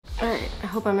All right, I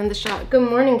hope I'm in the shot. Good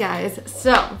morning, guys.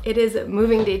 So it is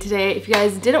moving day today. If you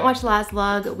guys didn't watch the last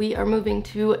vlog, we are moving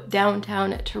to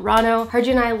downtown Toronto. Harjit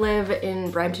and I live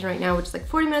in Brampton right now, which is like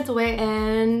 40 minutes away,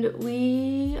 and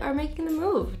we are making the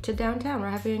move to downtown.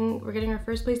 We're getting our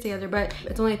first place together, but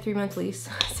it's only a 3-month lease,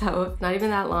 so not even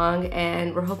that long,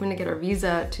 and we're hoping to get our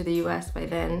visa to the US by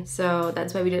then. So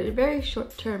that's why we did a very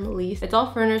short-term lease. It's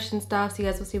all furnished and stuff, so you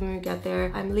guys will see when we get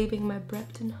there. I'm leaving my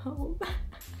Brampton home.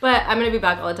 But I'm gonna be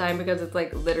back all the time because it's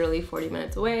like literally 40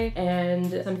 minutes away,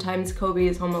 and sometimes Kobe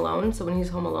is home alone, so when he's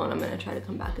home alone I'm gonna try to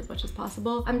come back as much as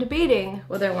possible. I'm debating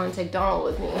whether I want to take Donald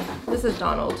with me. This is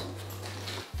Donald.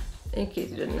 In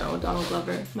case you didn't know, Donald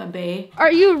Glover, my bae.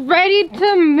 Are you ready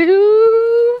to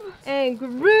move and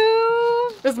groove?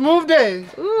 It's move day.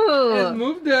 Ooh. It's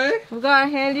move day. We've got our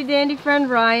handy dandy friend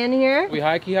Ryan here. We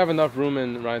high-key have enough room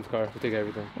in Ryan's car to take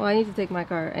everything. Well, I need to take my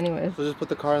car anyways. So just put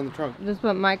the car in the trunk. Just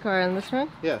put my car in this trunk?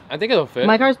 Yeah. I think it'll fit.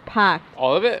 My car's packed.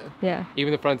 All of it? Yeah.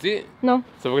 Even the front seat? No.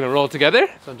 So we're gonna roll together?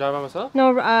 So I'm driving by myself?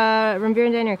 No, Ranveer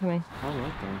and Danny are coming. I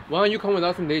like that. Why don't you come with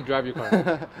us and they drive your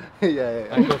car? yeah.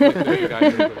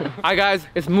 Hi guys,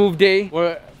 it's move day.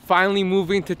 We're finally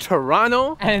moving to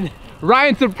Toronto. And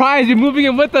Ryan, surprise, you're moving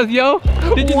in with us, yo.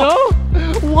 Did you know?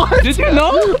 What? Did you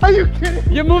know? Are you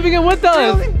kidding? You're moving in with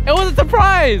us. Really? It was a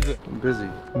surprise. I'm busy.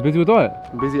 Busy with what?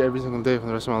 I'm busy every single day for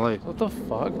the rest of my life. What the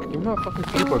fuck? Give me my fucking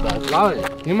skateboard back. Allow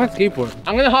it. Give me my skateboard.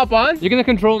 I'm gonna hop on. You're gonna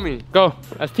control me. Go.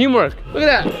 That's teamwork. Look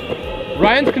at that.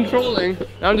 Ryan's controlling.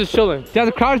 And I'm just chilling. You have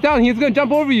to crouch down. He's gonna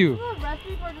jump over you.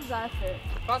 Recipe for disaster.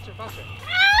 Faster, faster.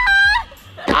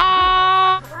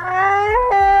 Ah!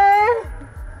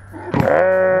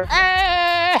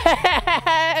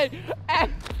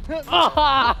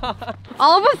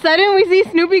 All of a sudden, we see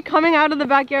Snoopy coming out of the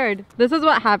backyard. This is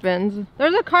what happens.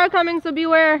 There's a car coming, so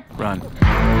beware. Run.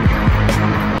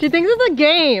 She thinks it's a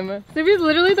game. Snoopy's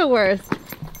literally the worst.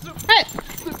 Hey!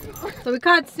 So we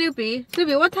caught Snoopy.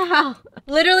 Snoopy, what the hell?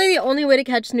 Literally the only way to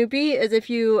catch Snoopy is if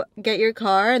you get your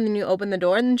car and then you open the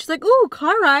door and then she's like, ooh,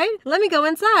 car ride. Let me go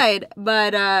inside.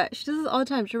 But she does this all the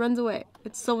time. She runs away.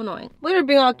 It's so annoying. Look at her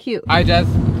being all cute. Hi, Jess.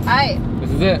 Hi.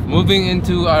 This is it. Moving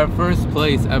into our first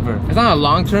place ever. It's not a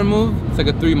long-term move. It's like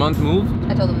a 3-month move.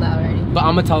 I told them that already. But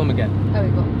I'm gonna tell them again. Okay,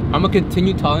 cool. I'm gonna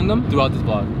continue telling them throughout this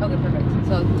vlog. Okay, perfect.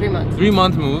 So 3 months.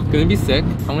 3-month move. Gonna be sick.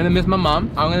 I'm gonna miss my mom.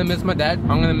 I'm gonna miss my dad.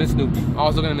 I'm gonna miss Snoopy. I'm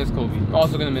also gonna miss Kobe. I'm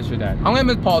also gonna miss your dad. I'm gonna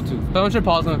miss Paul too. But I'm sure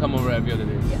Paul's gonna come over every other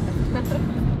day. Yeah.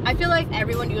 I feel like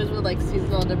everyone deals with like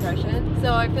seasonal depression,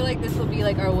 so I feel like this will be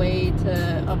like our way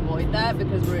to avoid that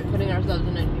because we're putting ourselves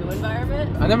in a new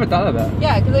environment. I never thought of that.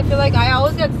 Yeah, because I feel like I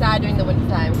always get sad during the winter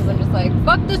time because I'm just like,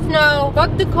 fuck the snow,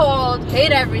 fuck the cold,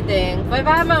 hate everything. But if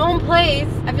I have my own place,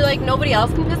 I feel like nobody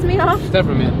else can piss me off. Except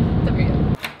for me. Except for you.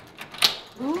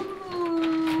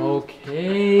 Ooh.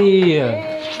 Okay.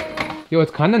 Yay. Yo,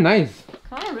 it's kind of nice.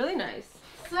 Kind of really nice.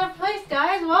 This is our place,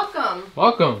 guys. Welcome.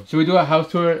 Welcome. Should we do a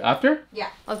house tour after? Yeah.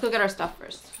 Let's go get our stuff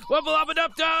first. Wubble up and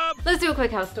up top. Let's do a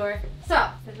quick house tour. So,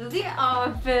 this is the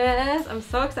office. I'm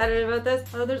so excited about this.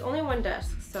 Oh, there's only one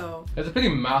desk, so. It's a pretty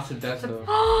massive desk though.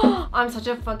 I'm such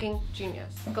a fucking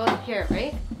genius. Go here,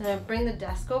 right? And I bring the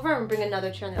desk over and bring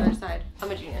another chair on the other side. I'm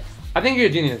a genius. I think you're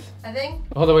a genius. I think?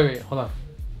 Hold on, wait, hold on.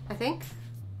 I think?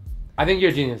 I think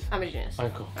you're a genius. I'm a genius.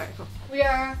 Alright, cool. Alright, cool. We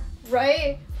are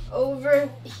right over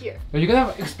here. You're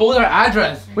gonna expose our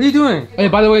address. What are you doing? Hey,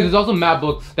 by the way, there's also map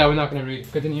books that we're not gonna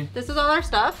read. Continue. This is all our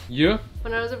stuff. You?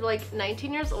 When I was like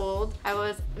 19 years old, I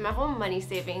was in my whole money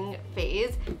saving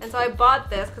phase. And so I bought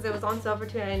this because it was on sale for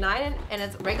 $2.99 and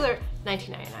it's regular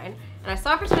 $19.99. And I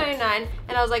saw it for $2.99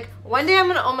 and I was like, one day I'm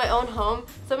gonna own my own home,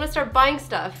 so I'm gonna start buying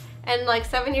stuff. And like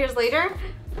 7 years later,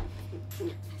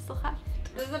 I still have it.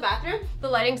 This is the bathroom. The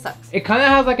lighting sucks. It kind of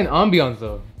has like an ambiance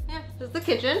though. Yeah, this is the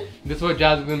kitchen. This is what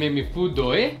Jazz is gonna make me food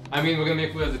though, eh? I mean, we're gonna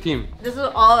make food as a team. This is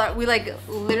all our, we like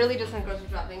literally just went grocery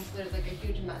shopping, so there's like a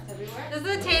huge mess everywhere. This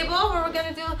is a table where we're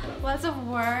gonna do lots of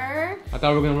work. I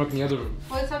thought we were gonna work in the other room.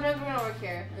 Well, sometimes we're gonna work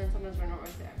here, and then sometimes we're gonna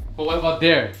work there. But what about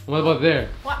there? What about there?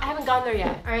 Well, I haven't gone there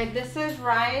yet. All right, this is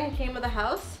Ryan, came with the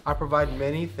house. I provide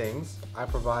many things. I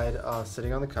provide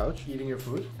sitting on the couch, eating your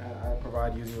food, and I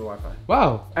provide using your Wi-Fi.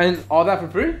 Wow, and all that for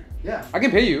free? Yeah. I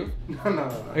can pay you.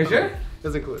 No. Are you sure?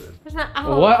 It's included. There's not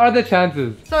owl. What are the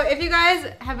chances? So if you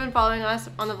guys have been following us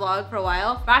on the vlog for a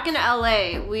while, back in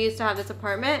LA, we used to have this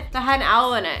apartment that had an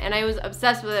owl in it, and I was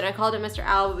obsessed with it. I called it Mr.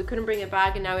 Owl, but we couldn't bring it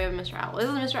back, and now we have Mr. Owl. This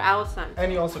is Mr. Owl's son.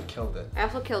 And you also killed it. I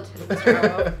also killed him, Mr.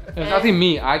 Owl. It's actually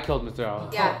me. I killed Mr.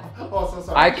 Owl. Yeah. Oh, so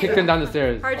sorry. I kicked him down the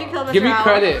stairs. How'd you kill Mr. Give me Owl?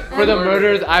 credit for the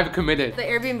murders I've committed. The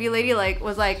Airbnb lady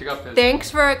was like, She got pissed. thanks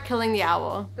for killing the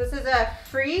owl. This is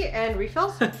free and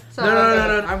refills. So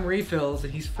No. I'm refills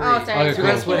and he's free. Oh, sorry.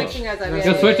 Alright, I'm cool. switching guys up.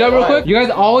 Just switch up real quick. You guys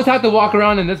always have to walk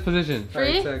around in this position.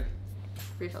 Free? Sick.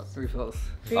 Refills. Refills.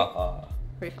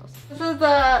 Refills. This is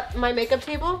my makeup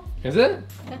table. Is it?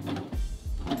 Yeah.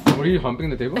 What are you humping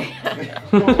the table?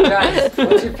 Guys,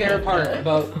 what's your favorite part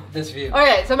about this view?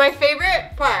 Okay, so my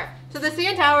favorite part. So the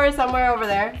CN Tower is somewhere over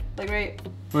there. Like right.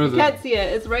 Where is You can't see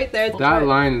it. It's right there. That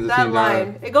line is the that CN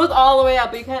line. Tower. It goes all the way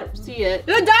up, but you can't see it.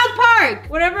 The dog park!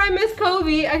 Whenever I miss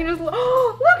Kobe, I can just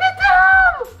oh, look at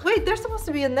them! Wait, they're supposed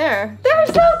to be in there. They're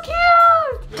so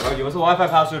cute! Yo, give us a Wi-Fi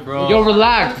password, bro. Yo,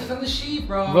 relax. It's on the sheet,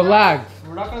 bro. Relax.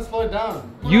 We're not gonna slow it down.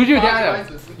 Use your data.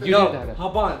 Yo,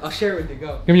 hop on. I'll share it with you.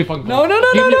 Go. Give me your fucking No, phone. no,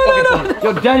 no, Give no, me your no, fucking no,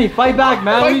 phone. Yo, Danny, fight back,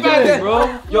 man. Fight what are you back, doing,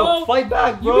 bro? Yo, Bro. fight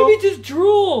back, bro. You made me just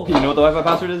drool. You know what the Wi-Fi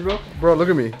password is, bro? Bro, look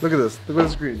at me. Look at this. Look at the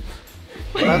screen.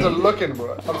 You guys are looking,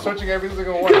 bro. I'm searching every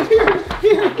single one.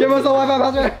 Give us a Wi-Fi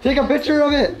password. Take a picture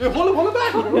of it. Hold it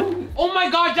back, bro. Oh my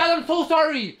god, Jazz, I'm so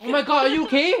sorry. Oh my god, are you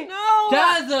okay? No!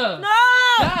 Jazz! No!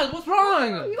 Jazz, what's wrong?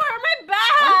 You hurt my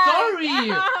back! I'm sorry.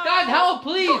 God, help,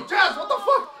 please. Jazz, what the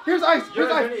fuck? Here's ice.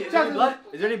 Here's ice. Is there any blood?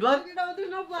 Is there any blood? No, there's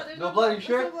no blood. There's No blood, you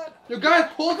sure? no blood. You guys,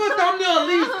 pose the thumbnail at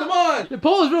least. Come on. Yeah,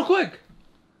 pose real quick.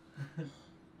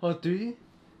 Oh, 3,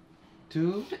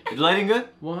 2, Is the lighting good?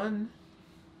 1.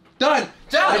 Done.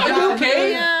 Jazz, are you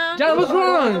okay? Yeah. Jazz, what's Oh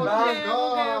wrong? my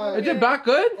god. Is your back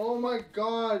good? Oh my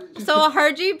god. So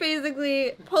Harjit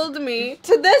basically pulled me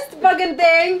to this fucking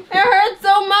thing. It hurt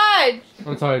so much.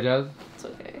 I'm sorry, Jazz. It's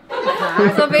okay.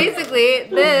 So basically,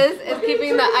 this is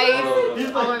keeping the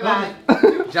ice on my back.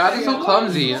 Jazz is so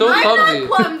clumsy. So I'm clumsy. not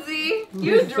clumsy.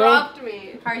 You dropped me.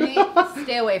 Harjit,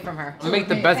 stay away from her. I make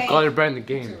the best garlic bread in the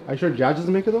game. Are you sure Jazz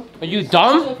doesn't make it though? Are you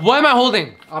dumb? What am I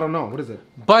holding? I don't know. What is it?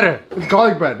 Butter. It's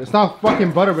garlic bread. It's not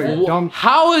fucking butter bread. You dumb.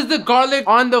 How is the garlic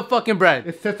on the fucking bread?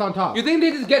 It sits on top. You think they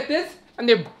just get this and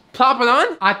they plop it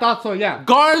on? I thought so, yeah.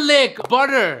 Garlic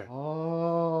butter.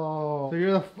 Oh. So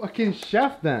you're the fucking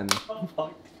chef then.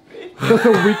 That's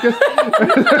the weakest.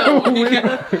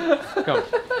 Come.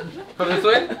 Come this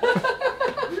way.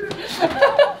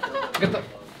 Get the...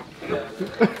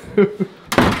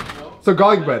 So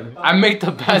garlic bread. I make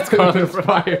the best garlic bread.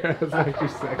 Fire. That's actually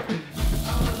sick.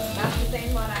 That's the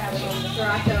same one I have on the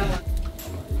sriracha.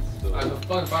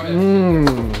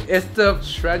 It's the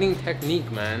shredding technique,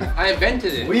 man. I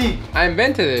invented it. Weak. I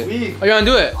invented it. Weak. Oh, you wanna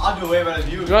do it? I'll do way better than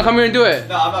you. You wanna come here and do it?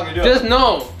 No, I'm not gonna do Just it.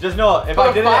 know. Just know, if For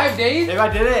I did 5 it. days? If I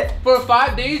did it, For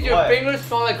 5 days, your What? fingers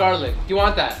smell like garlic. Do you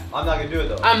want that? I'm not gonna do it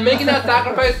though. I'm making that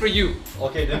sacrifice for you.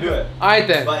 Okay, then do it. Alright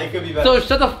then. But it could be better. So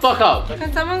shut the fuck up.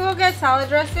 Can someone go get salad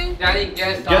dressing? Daddy,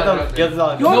 get get them, get them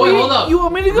on. No, wait, hold up. You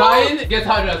want me to go? Ryan, get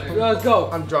salad dressing. Let's go.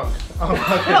 I'm drunk. I'm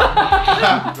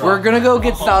We're gonna go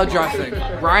get salad dressing.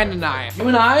 Ryan and I. You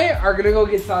and I are gonna go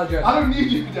get salad dressing. I don't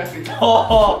need you, Daddy.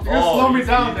 Oh, You're gonna slow me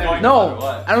down, then. Daddy. No,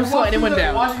 I don't slow anyone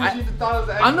down. I'm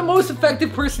I'm the most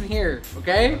effective person here,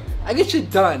 okay? I get shit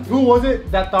done. Who was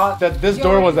it that thought that this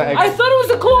door was the exit? I thought it was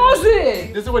a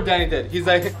closet! This is what Danny did. He's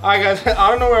like, alright guys, I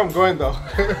don't know where I'm going though.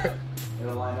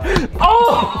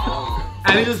 Oh!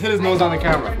 And he just hit his nose on the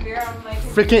camera.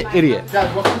 Freaking idiot.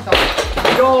 Guys, welcome to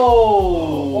South. Yo!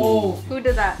 Oh. Who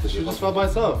did that? The shoe just fell by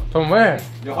itself. From where?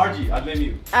 Yo, Harjit, I blame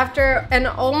you. After an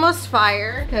almost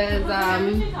fire, because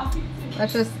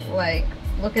let's just like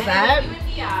look at that.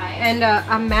 And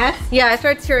a mess. Yeah, I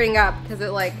started tearing up because it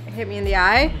like hit me in the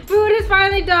eye. Food is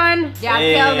finally done. Yeah,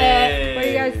 killed it. What do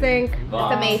you guys think?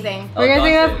 It's amazing. What do you guys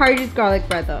think of Harjit's garlic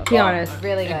bread though? Be honest.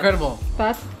 Really good. Incredible.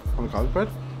 Thoughts? On the garlic bread?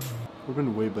 Would have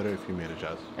been way better if you made it,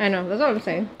 Jazz. I know, that's what I'm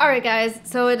saying. All right, guys,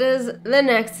 so it is the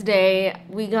next day.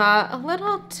 We got a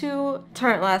little too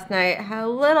turnt last night, had a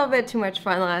little bit too much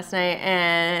fun last night,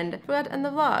 and forgot to end the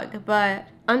vlog, but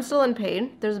I'm still in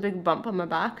pain. There's a big bump on my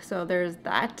back, so there's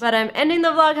that. But I'm ending the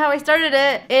vlog how I started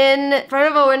it, in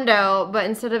front of a window, but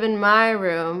instead of in my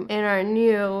room, in our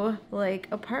new, like,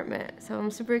 apartment. So I'm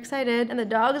super excited, and the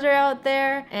dogs are out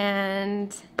there,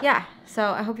 and yeah. So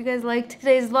I hope you guys liked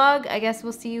today's vlog. I guess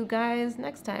we'll see you guys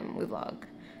next time we vlog.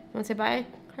 You wanna say bye,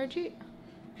 Harjit?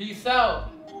 Peace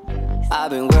out. I've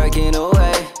been working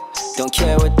away, don't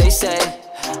care what they say.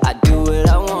 I do what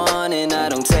I want and I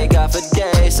don't take off a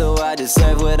day, so I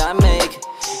deserve what I make.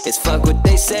 It's fuck what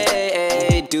they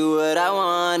say, do what I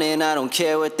want and I don't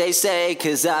care what they say,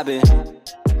 'cause I've been